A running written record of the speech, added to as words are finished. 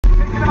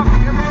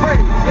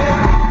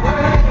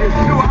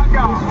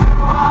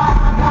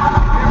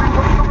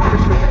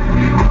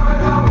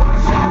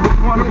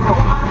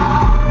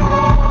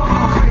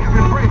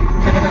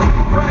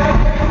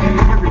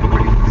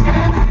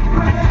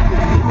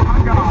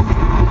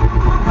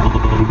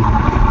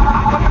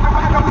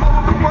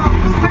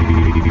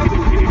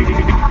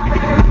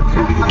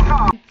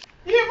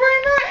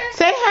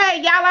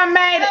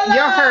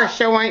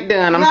show ain't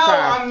done. I'm no,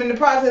 sorry. I'm in the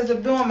process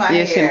of doing my hair.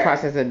 Yes, she's in the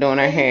process of doing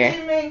her hair.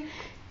 Can you see me?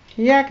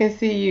 Yeah, I can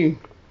see you.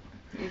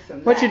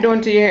 What you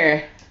doing to your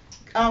hair?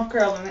 I'm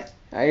curling it.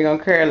 Are you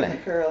gonna curl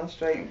it? Curl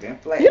straight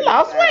and flat. You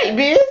lost weight,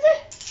 busy.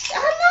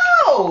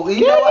 I know.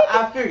 You know what?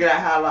 I figured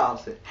out how I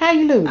lost it. How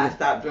you lose I it?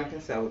 stopped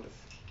drinking sodas.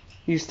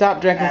 You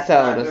stopped drinking I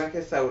sodas. stopped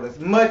drinking sodas.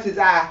 Much as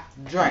I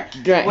drink.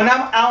 When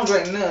I don't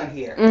drink none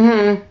here.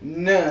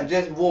 None.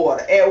 Just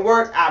water. At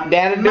work, I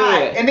That'll might.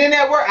 do it. And then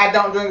at work, I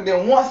don't drink.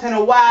 Then once in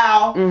a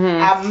while,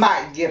 I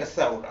might get a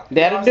soda.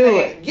 That'll do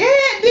it. Yeah,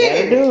 it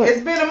did. That'll do it.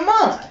 It's been a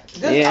month.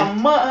 Just a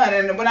month.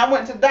 And when I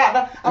went to the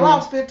doctor, I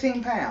lost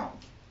 15 pounds.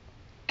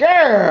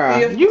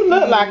 Girl, you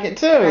look like it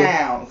too.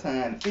 Pounds,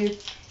 honey.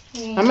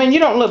 15. I mean, you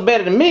don't look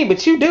better than me,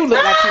 but you do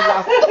look like you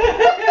lost.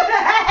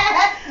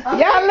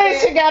 Y'all know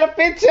she got a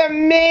picture of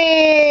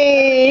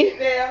me. I'm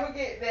gonna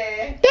get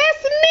there.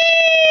 That's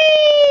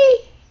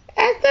me.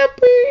 That's so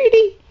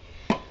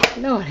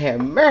pretty. Lord have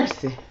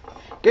mercy.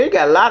 Girl, you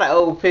got a lot of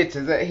old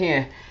pictures up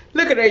here.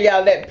 Look at her,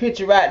 y'all, that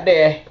picture right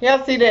there.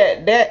 Y'all see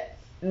that? That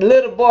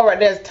little boy right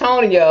there's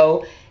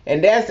Tonio,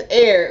 and that's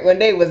Eric when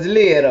they was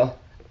little.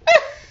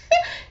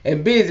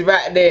 And Busy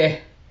right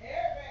there.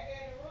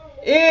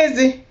 Is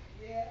he?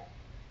 Yeah.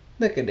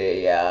 Look at that,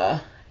 y'all.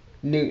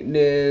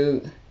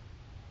 Newt.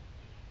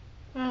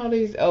 All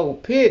these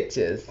old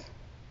pictures.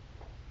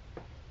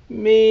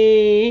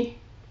 Me.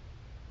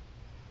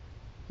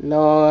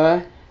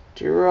 Lord.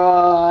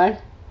 Gerard.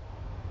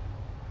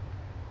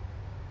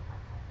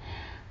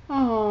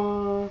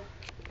 Aww.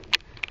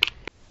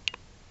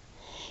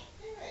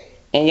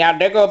 And y'all,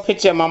 there go a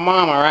picture of my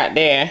mama right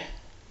there.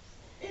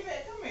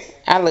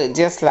 I look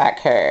just like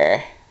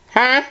her.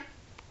 Huh?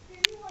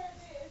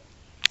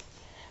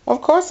 Of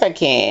course I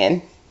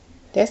can.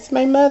 That's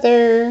my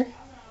mother.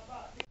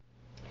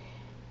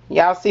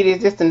 Y'all see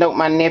this? Just a note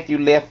my nephew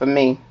left for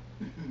me.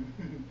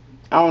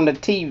 On the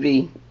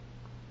TV.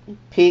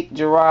 Pick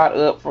Gerard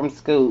up from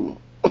school.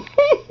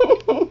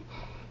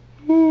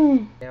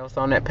 What's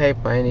on that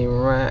paper ain't even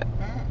right.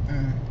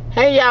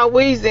 Hey y'all,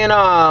 Weezy and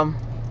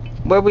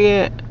where we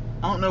at?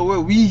 I don't know where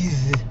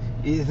Weezy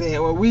is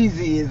at, where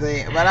Weezy is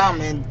at, but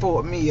I'm in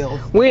Fort Mills.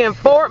 We're in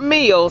Fort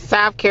Mills,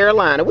 South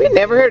Carolina. We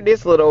never heard of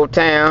this little old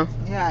town.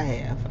 Yeah, I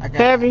have.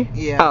 Have you?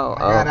 Yeah. Oh,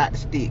 I got out the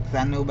sticks.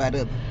 I know about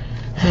the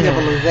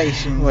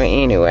civilizations. Well,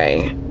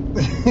 anyway.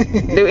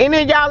 Do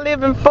any of y'all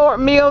live in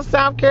Fort Mills,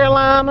 South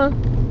Carolina?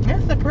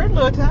 It's a pretty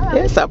little town.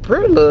 It's a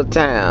pretty little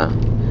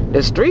town.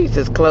 The streets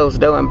is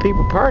closed though, and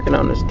people parking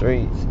on the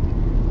streets.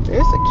 It's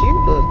a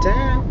cute little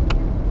town.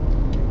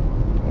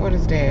 What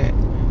is that?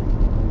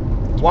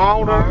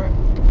 Walter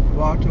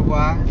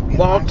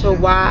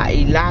Y.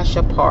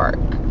 Elisha Park.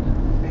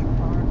 Big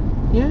park.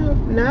 Yeah,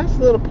 nice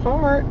little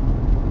park.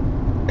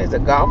 There's a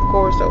golf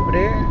course over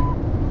there.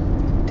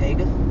 Take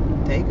a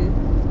cake.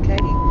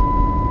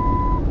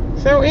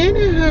 So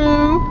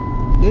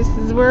anywho, this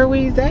is where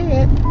we's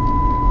at.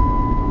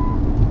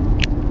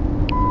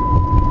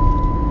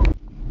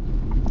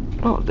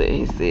 Oh, there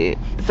he said.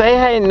 Say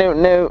hey,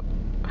 Newt.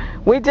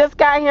 We just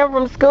got him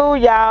from school,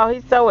 y'all.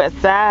 He's so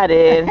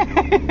excited.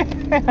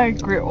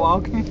 Quit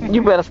walking.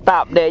 You better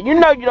stop that. You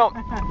know you don't.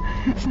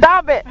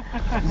 Stop it.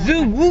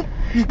 Zoo whoop.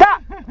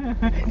 Stop.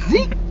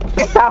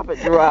 Stop it,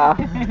 Gerard.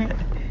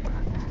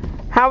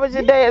 How was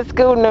your day at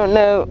school,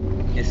 Newt?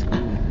 It's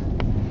cool.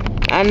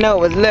 I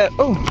know it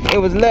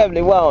was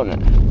lovely,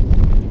 wasn't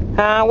it?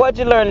 Huh? What'd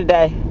you learn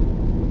today?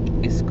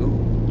 It's school.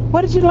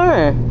 What did you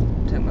learn?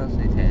 Took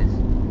mostly tests.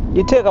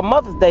 You took a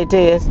Mother's Day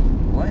test.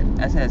 What?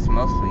 I said it's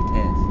mostly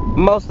tests.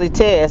 Mostly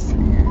tests.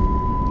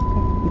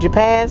 Yeah. Did you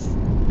pass?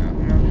 No.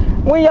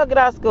 When y'all get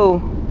out of school?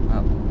 Oh,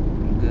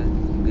 I'm good.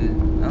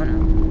 I don't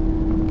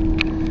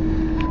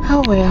know.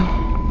 Oh well.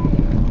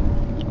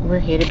 We're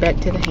headed back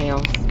to the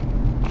house.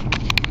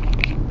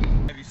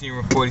 Have you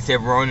seen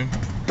 47 Ronin?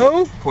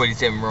 Who?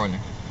 47 Ronin.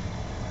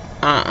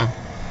 No.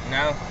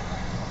 No?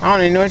 I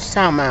don't even know what you're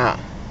talking about.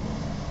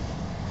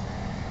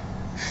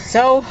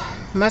 So,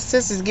 my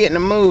sister's getting a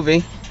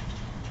movie.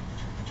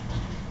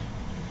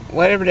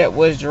 Whatever that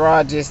was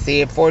Gerard just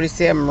said,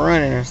 47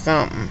 Running or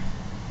something.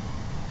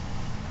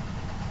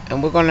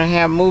 And we're gonna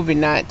have movie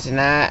night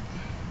tonight.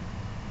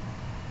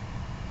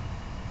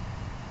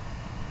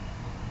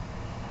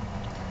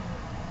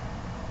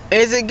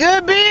 Is it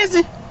good,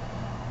 Busy?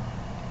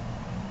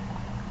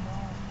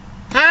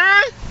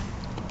 Huh?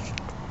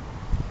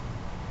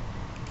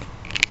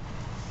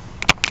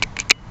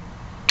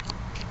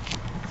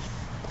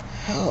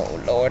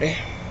 Oh, Lordy.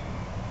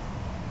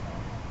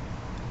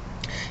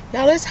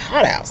 Y'all, it's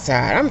hot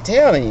outside. I'm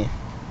telling you.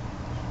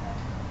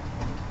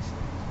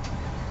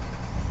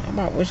 I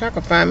about wish I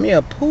could find me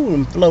a pool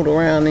and float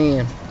around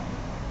in.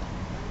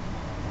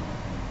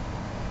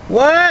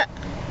 What?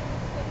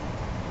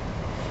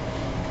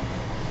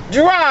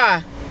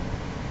 Gerard.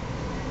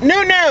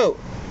 No.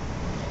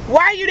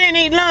 Why you didn't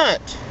eat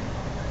lunch?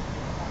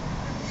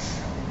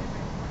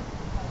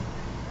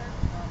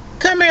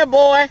 Come here,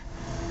 boy.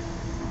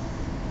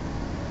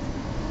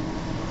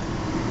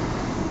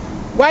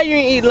 Why you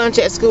didn't eat lunch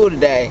at school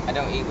today? I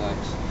don't eat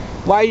lunch.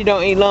 Why you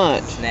don't eat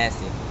lunch? It's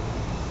nasty.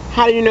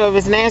 How do you know if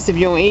it's nasty if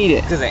you don't eat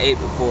it? Because I ate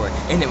before,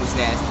 and it was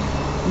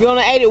nasty. You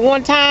only ate it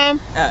one time?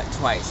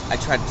 Twice. I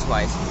tried it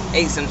twice.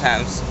 Ate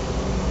sometimes.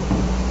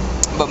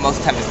 But most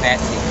of the time it's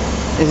nasty.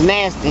 It's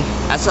nasty.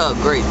 I saw a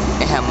grape.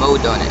 It had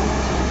mold on it.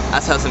 I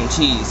saw some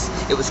cheese.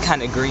 It was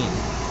kind of green.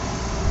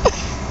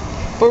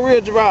 For real, I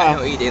Gerard?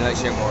 don't eat it no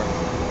shit more.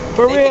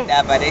 For They real? can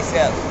die by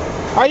themselves.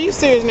 Are you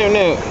serious, no?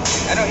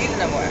 I don't eat it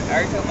no more. I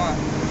already told Mom.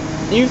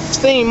 You've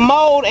seen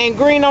mold and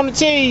green on the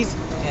cheese?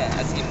 Yeah,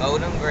 I see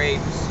mold on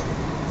grapes.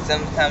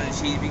 Sometimes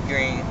the cheese be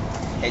green.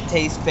 It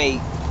tastes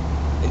fake.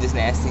 It's just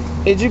nasty.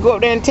 Did you go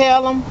up there and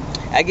tell them?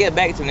 I get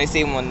back to them. They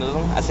say one of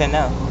them. I said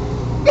no.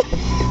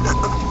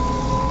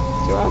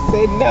 Gerard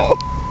said no.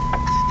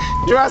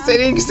 Gerard said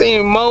he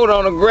seen mold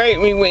on a grape.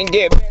 We went and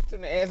get back to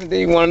him and asked him if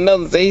he want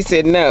another. So he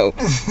said no.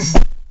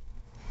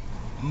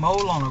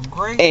 Mole on a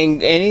grape?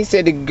 And he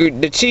said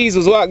the cheese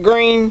was what,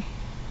 green?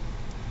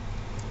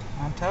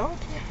 I told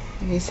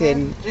you. He said,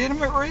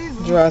 legitimate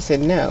reason. Gerard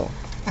said no.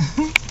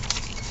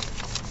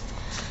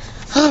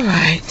 All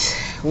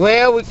right.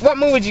 Well, what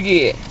movie would you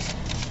get?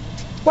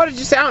 What did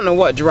you say? I don't know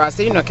what Gerard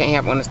said. You know, I can't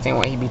help understand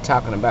what he be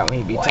talking about when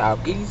he be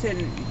talking. You said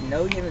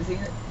no, you haven't seen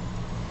it?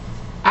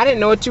 I didn't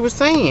know what you were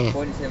saying.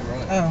 47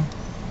 Ronin. Oh.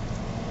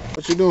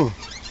 What you doing?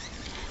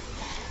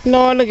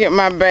 Lord, look at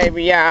my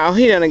baby, y'all.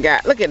 He done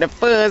got, look at the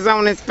fuzz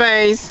on his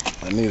face.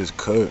 I need his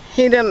cut.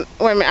 He done,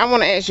 wait a minute, I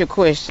want to ask you a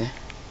question.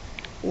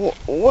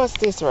 What's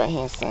this right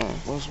here, son?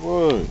 What's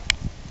what?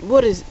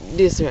 What is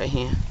this right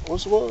here?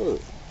 What's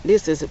what?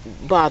 This is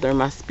bothering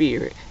my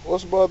spirit.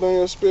 What's bothering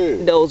your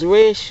spirit? Those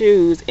red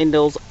shoes and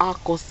those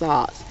aqua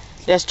socks.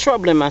 That's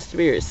troubling my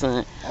spirit,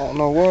 son. I don't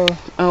know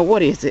why.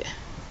 What is it?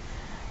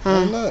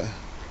 Ain't nothing.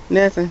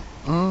 Nothing.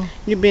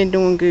 You been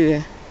doing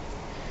good.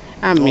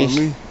 I Doing miss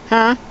you. me?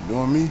 Huh?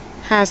 Doing me?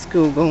 How's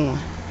school going?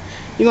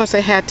 You gonna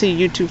say hi to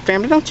your YouTube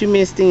family? Don't you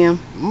miss them?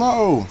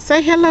 No.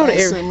 Say hello to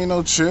They everybody. sent me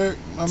no check.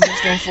 I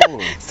missed them for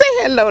it. Say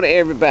hello to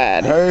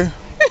everybody. Hey.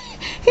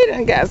 He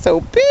done got so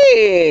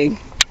big.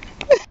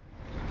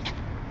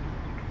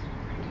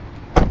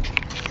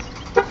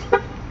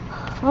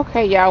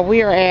 Okay, y'all,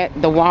 we are at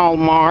the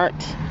Walmart.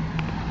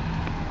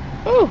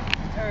 Ooh.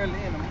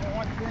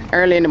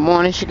 Early in the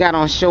morning, she got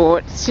on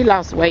shorts. She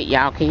lost weight,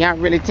 y'all. Can y'all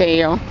really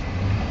tell?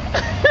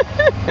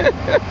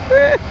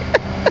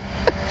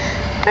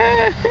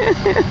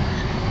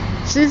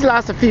 She's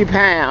lost a few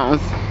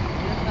pounds. Yes,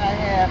 I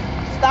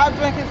have. Stop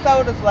drinking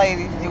sodas,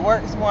 ladies. It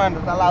works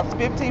wonders. I lost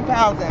 15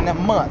 pounds in a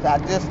month. I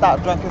just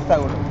stopped drinking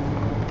soda.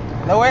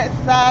 No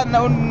exercise,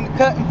 no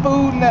cutting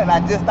food, nothing. I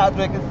just stopped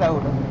drinking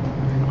soda.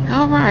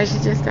 All right, she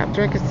just stopped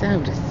drinking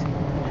sodas.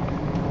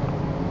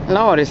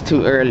 Lord, it's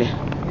too early. It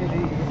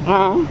is.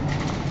 Huh?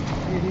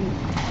 It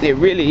is. It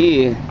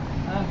really is.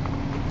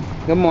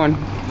 Good morning.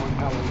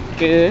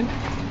 Good.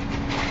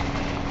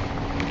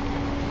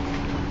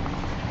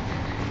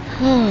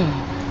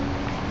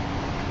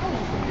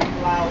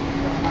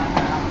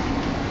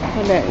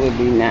 Well, that would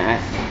be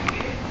nice.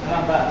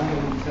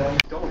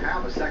 Don't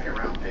have a second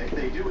round pick.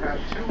 They do have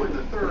 2 in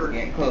the third.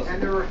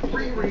 And there are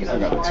 3 reasons I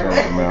gotta why tell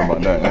the man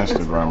about that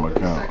Instagram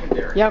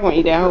account. Y'all gonna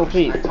eat that whole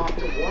piece?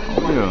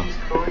 Yeah.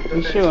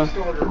 You sure?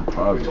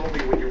 Probably. told me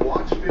when you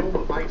watch film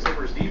of Mike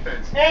Zimmer's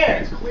defense, There.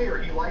 it's clear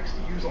he likes to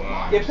use a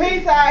lot Your of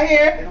pizza out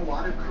here. in a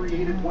lot of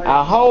creative ways.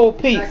 A whole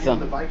Second, pizza.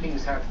 the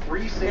Vikings have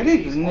 3 these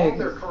safeties on niggas.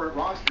 their current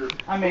roster.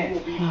 I mean, who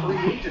will be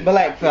free agents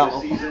black after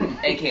fellow. the season.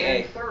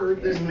 AKA. And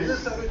third, this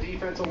Minnesota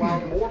defense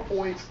allowed more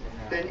points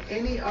than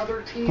any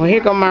other team. Well,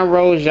 here go my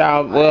rose,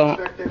 y'all. Well,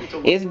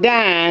 it's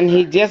dying.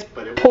 He just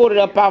pulled it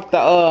up off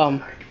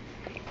the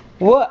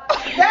what?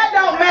 That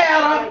don't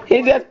matter.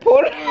 He just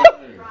pulled it.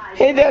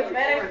 He just.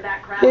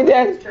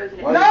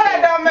 No,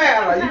 that don't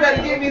matter. You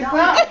better give me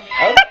something.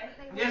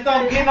 Just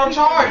don't get no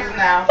charges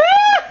now.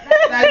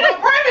 Now,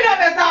 don't bring me nothing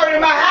that's already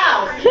in my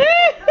house.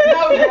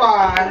 No, you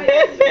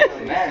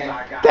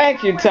are.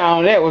 Thank you,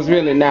 Tom. That was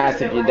really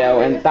nice of you,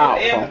 though, and Yeah,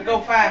 thoughtful.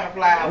 go find a I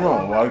flower.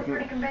 don't like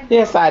it.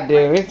 Yes, I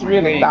do. It's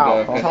really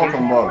thoughtful. I'm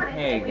talking about it.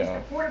 Here you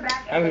go.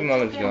 How many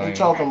moments You going?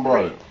 talking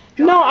about it.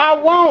 No, I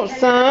won't,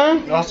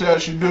 son. Y'all see how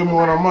she do me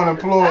when I'm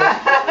unemployed?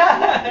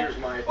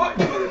 What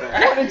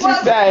did you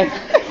say?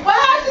 Well,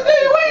 how'd you do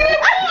it when you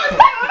employed?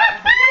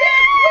 We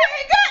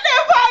ain't got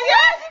that far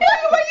yet. How'd you do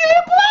it when you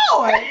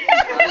employed?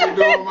 How you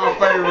doing, my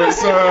favorite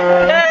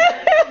son?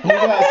 You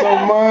got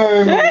some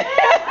money.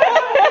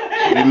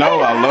 You know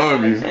I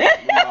love you. You're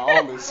my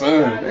only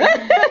son.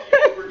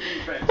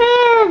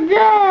 Oh,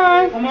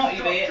 God. Come on,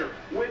 Yvette.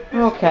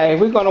 Okay,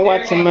 we're going to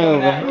watch a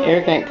movie.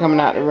 Eric ain't coming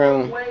out the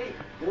room.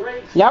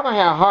 Y'all going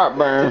to have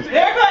heartburn.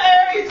 There go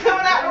Eric. He's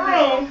coming out the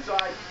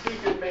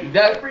room.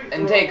 Duck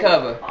and take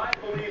cover.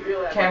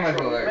 Camera's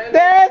work.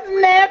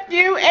 There's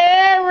nephew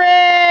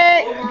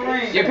Eric.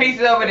 Your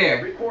pizza's over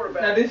there.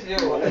 Now, this is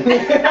yours.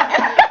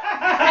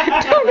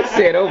 Don't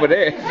say it over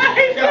there.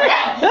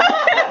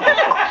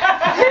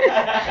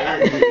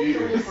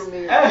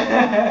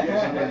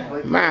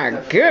 My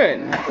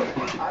goodness.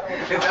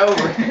 It's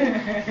over.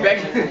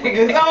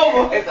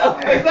 It's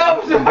over. It's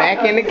over.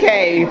 Back in the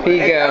cave he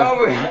It's go.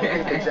 over.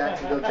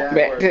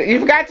 Back to, you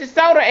forgot your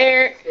soda,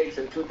 Eric.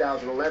 In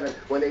 2011,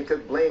 when they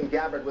took Blaine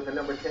Gabbert with a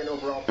number 10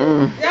 overall.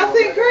 Y'all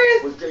see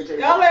Chris?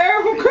 Y'all let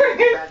Eric from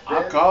Chris?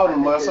 I called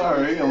him last I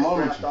heard he a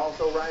moment.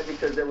 Also right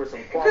because there were some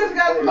Chris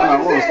got the I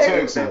money was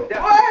said.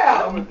 texting.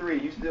 Wow. Number 3,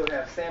 you still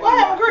have Sammy What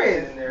happened, Watkins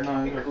Chris? in there.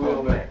 No, he People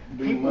called back.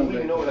 we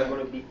know that are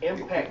going to be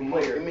impact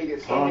players.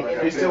 Immediate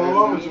He's still in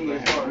love with you.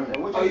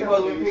 And what Oh, you you're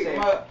supposed to telling me, pick you're him saying,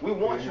 up? we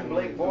want you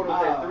Blake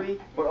Bortles at 3,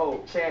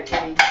 but Chad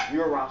Henne,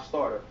 you're a rock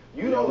starter.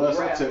 You Yeah, don't last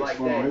I draft text like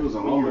from him, that he was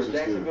in when you're Lawrence a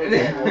still. Jacksonville It's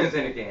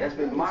in the Jaguars. game. That's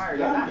been mired.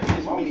 Not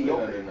just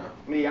mediocre.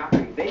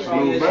 Mediocrity. They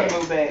Oh, need yeah, she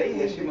moved back. they Yeah,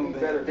 need she to be moved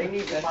back. better. They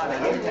need to find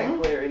an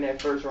impact player in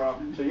that first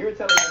round. So you're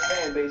telling your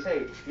fan base,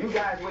 hey, you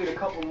guys wait a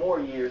couple more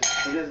years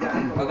for this guy to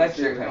come Oh, up that's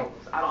here your and thing. help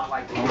us. I don't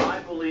like that. I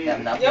believe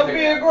Your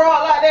beard grow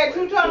out like that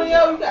too, Tony?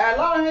 Yo, you got a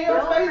lot of hair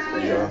on your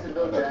face. Yeah, I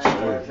got the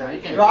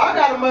shirt. Bro, I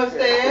got a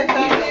mustache.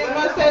 Tony, his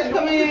mustache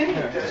come in.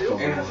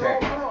 In the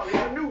shirt.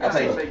 I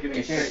play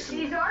your shirt.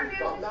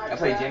 I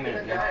play gym in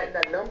it. Yeah.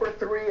 That number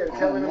 3 and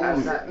telling him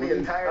that's not the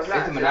entire It's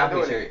a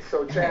Monopoly shirt.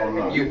 So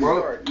Chad, You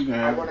broke. You can I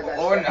have want it. to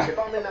Or not. if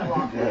I'm in that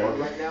locker room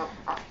right now,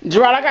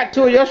 Gerard, I got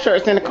 2 of your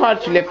shirts in the car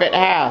that you left at the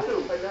house.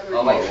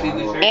 Oh, like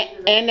sleeveless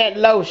shirt. And that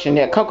lotion,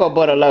 that cocoa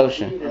butter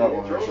lotion. I got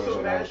one of those shirts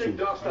in the house too.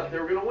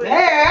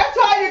 Yeah, that's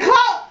all your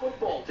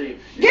clothes.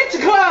 Get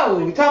your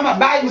clothes. You talking about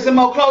buying you some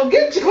more clothes.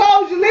 Get your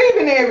clothes. You're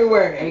leaving And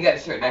everywhere. you got a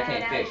shirt that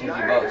can't fit since you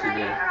bought it too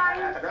big.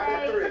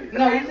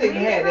 No, you said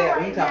you had that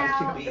one. He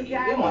talking too big.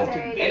 It wasn't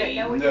too big.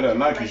 Yeah, that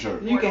Nike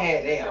shirt. You can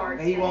have that one.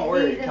 He won't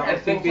worry. He talking It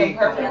too fits him big.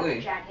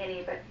 perfectly.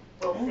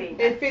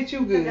 It fits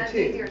you good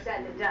too.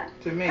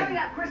 To me.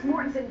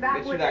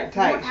 But you like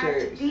tight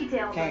shirts.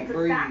 Can't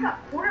breathe.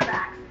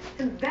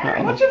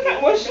 What you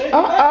think? What's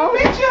Uh-oh.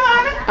 Meet you,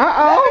 honey.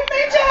 Uh-oh.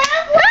 Meet you,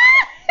 honey.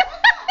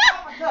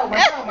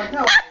 My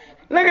toe.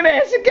 Look at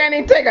that. She can't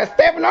even take a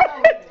step on it.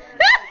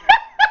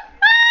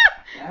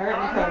 I heard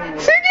you coming.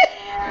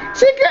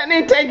 She couldn't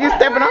even take you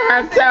stepping on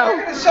her toe.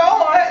 The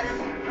shorts.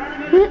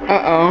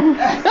 Uh-oh.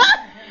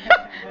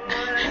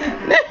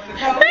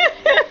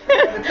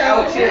 The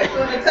toe chips.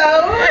 The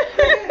toe.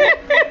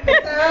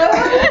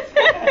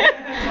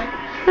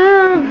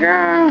 Oh,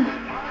 God.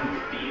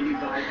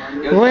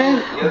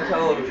 Well, Your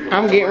toes.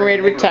 I'm getting ready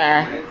to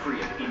retire.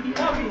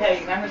 Don't be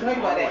hating. I'm just talking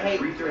about that hate.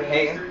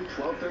 Hating?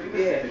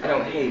 Yeah. I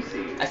don't hate.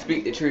 I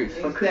speak the truth.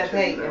 That's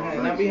hating.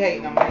 Don't be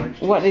hating on me.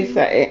 What they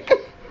say?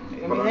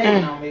 Don't be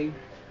hating on me.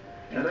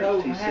 I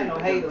told you I had no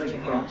haters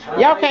in here.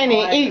 Y'all can't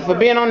even eat for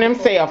being on them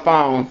cell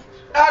phones.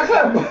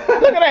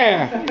 Look at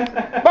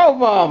that.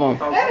 Both of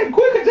them. That ain't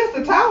quicker just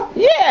to talk.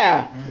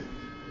 Yeah.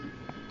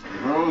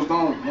 Girls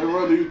don't, they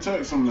rather you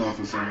text them now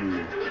for some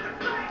reason.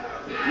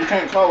 You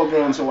can't call a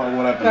girl until like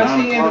what, after Because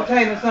 9 she o'clock?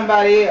 entertaining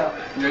somebody else.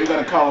 Yeah, you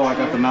gotta call her like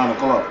after 9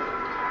 o'clock.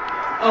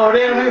 Oh, they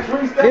don't have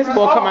free stuff. This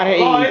boy come out here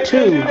eating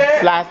 2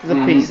 slices of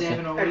pizza.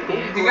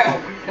 You got.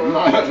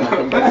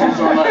 That's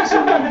on night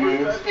so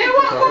good. what's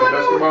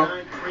going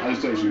on? I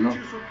just text you, no?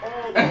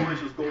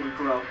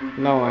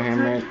 No, I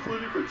haven't.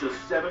 For just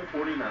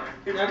 $7.49.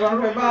 Y'all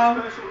gonna play ball?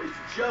 Special is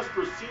just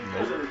for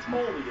seniors and it's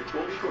only at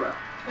Golden Corral.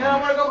 You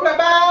don't want to go play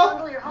ball?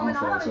 Bundle your home and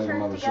auto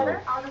insurance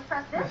together. I'll just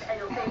press this and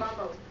you'll save on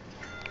both.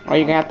 Or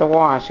you gonna have to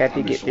wash after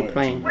you get through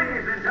playing. Huh?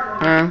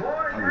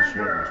 I was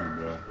sweating too bad.